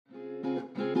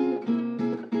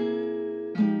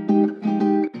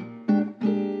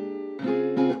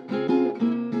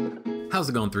How's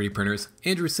it going, 3D printers?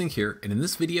 Andrew Sink here, and in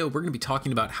this video we're going to be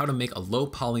talking about how to make a low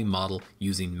poly model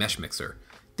using Meshmixer.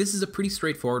 This is a pretty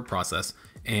straightforward process,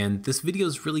 and this video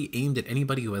is really aimed at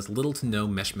anybody who has little to no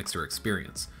Meshmixer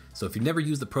experience. So if you've never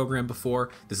used the program before,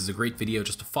 this is a great video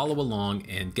just to follow along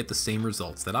and get the same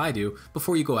results that I do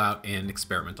before you go out and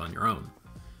experiment on your own.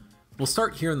 We'll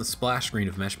start here in the splash screen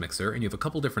of Meshmixer, and you have a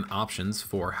couple different options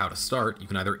for how to start. You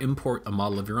can either import a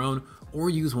model of your own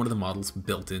or use one of the models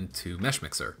built into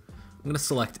Meshmixer. I'm going to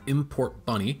select Import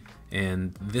Bunny,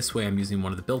 and this way I'm using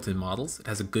one of the built-in models. It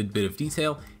has a good bit of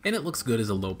detail, and it looks good as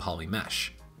a low poly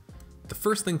mesh. The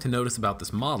first thing to notice about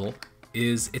this model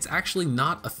is it's actually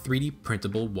not a 3D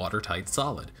printable watertight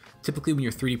solid. Typically when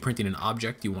you're 3D printing an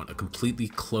object, you want a completely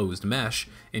closed mesh,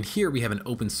 and here we have an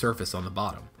open surface on the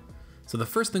bottom. So the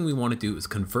first thing we want to do is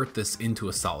convert this into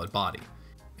a solid body.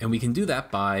 And we can do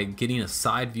that by getting a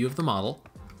side view of the model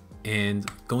and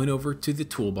going over to the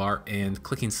toolbar and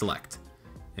clicking select.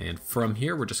 And from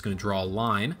here, we're just going to draw a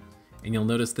line, and you'll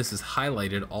notice this has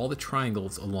highlighted all the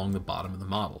triangles along the bottom of the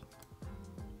model.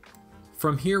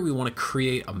 From here, we want to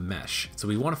create a mesh. So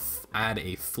we want to add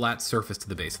a flat surface to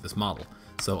the base of this model.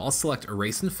 So I'll select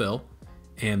Erase and Fill,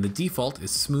 and the default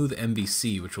is Smooth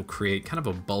MVC, which will create kind of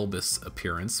a bulbous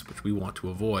appearance, which we want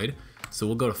to avoid. So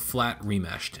we'll go to Flat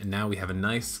Remeshed, and now we have a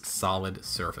nice solid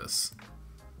surface.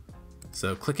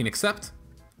 So clicking Accept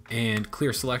and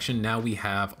Clear Selection, now we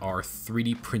have our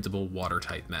 3D printable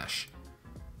watertight mesh.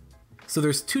 So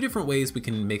there's two different ways we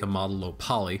can make a model low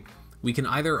poly. We can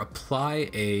either apply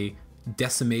a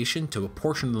decimation to a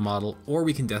portion of the model, or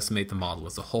we can decimate the model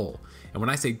as a whole. And when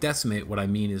I say decimate, what I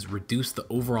mean is reduce the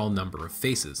overall number of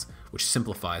faces, which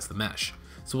simplifies the mesh.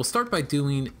 So we'll start by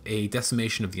doing a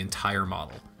decimation of the entire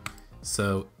model.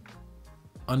 So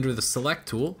under the Select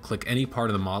tool, click any part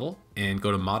of the model and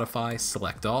go to Modify,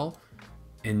 Select All,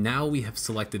 and now we have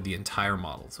selected the entire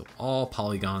model, so all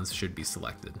polygons should be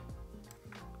selected.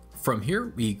 From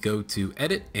here, we go to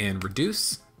Edit and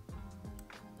Reduce,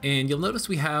 and you'll notice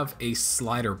we have a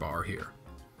slider bar here.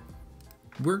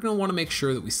 We're going to want to make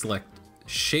sure that we select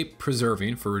Shape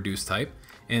Preserving for Reduce Type,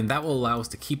 and that will allow us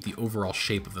to keep the overall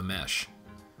shape of the mesh.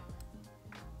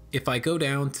 If I go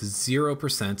down to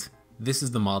 0%, this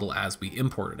is the model as we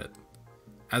imported it.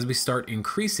 As we start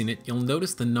increasing it, you'll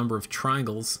notice the number of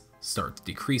triangles starts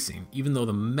decreasing, even though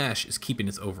the mesh is keeping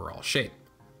its overall shape.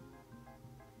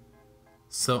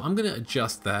 So I'm going to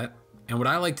adjust that, and what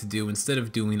I like to do, instead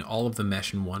of doing all of the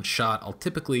mesh in one shot, I'll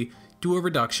typically do a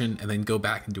reduction and then go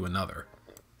back and do another.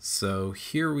 So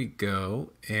here we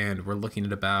go, and we're looking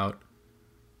at about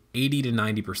 80 to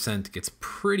 90% gets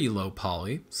pretty low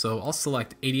poly, so I'll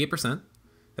select 88%.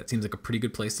 That seems like a pretty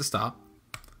good place to stop.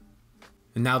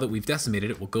 And now that we've decimated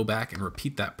it, we'll go back and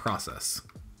repeat that process.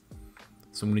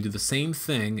 So I'm going to do the same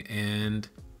thing and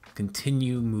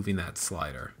continue moving that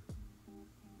slider.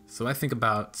 So I think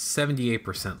about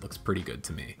 78% looks pretty good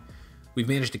to me. We've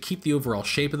managed to keep the overall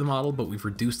shape of the model, but we've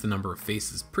reduced the number of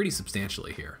faces pretty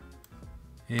substantially here.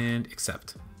 And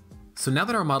Accept. So now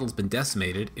that our model's been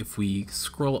decimated, if we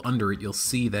scroll under it, you'll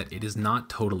see that it is not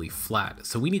totally flat.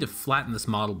 So we need to flatten this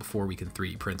model before we can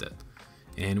 3D print it.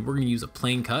 And we're going to use a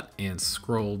plane cut and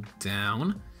scroll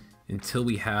down until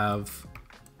we have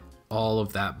all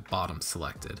of that bottom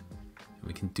selected. And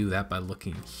we can do that by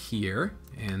looking here,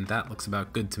 and that looks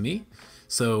about good to me.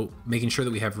 So making sure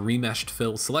that we have Remeshed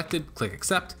Fill selected, click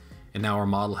Accept, and now our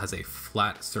model has a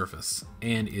flat surface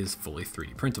and is fully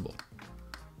 3D printable.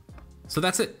 So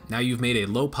that's it. Now you've made a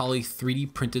low poly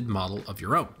 3D printed model of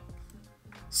your own.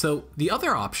 So the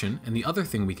other option and the other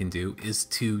thing we can do is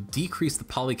to decrease the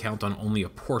poly count on only a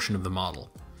portion of the model.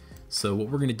 So what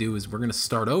we're going to do is we're going to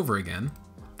start over again.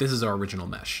 This is our original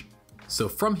mesh. So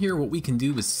from here, what we can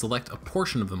do is select a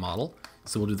portion of the model.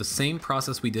 So we'll do the same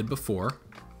process we did before.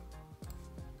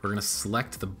 We're going to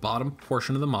select the bottom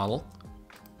portion of the model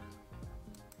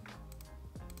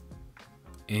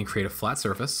and create a flat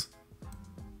surface.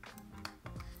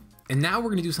 And now we're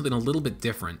going to do something a little bit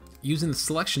different. Using the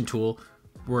selection tool,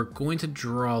 we're going to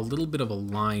draw a little bit of a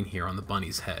line here on the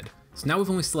bunny's head. So now we've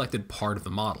only selected part of the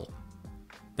model.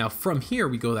 Now from here,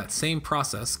 we go that same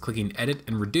process, clicking Edit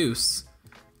and Reduce,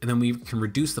 and then we can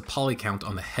reduce the poly count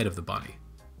on the head of the bunny.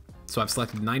 So I've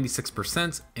selected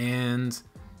 96%, and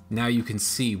now you can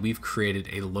see we've created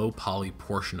a low poly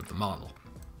portion of the model.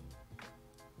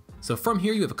 So from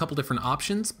here, you have a couple different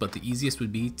options, but the easiest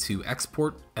would be to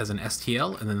export as an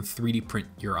STL and then 3D print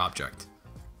your object.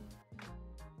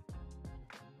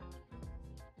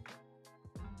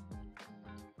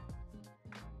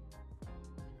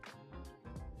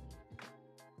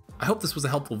 I hope this was a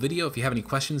helpful video. If you have any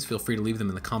questions, feel free to leave them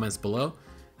in the comments below.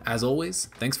 As always,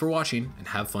 thanks for watching and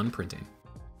have fun printing.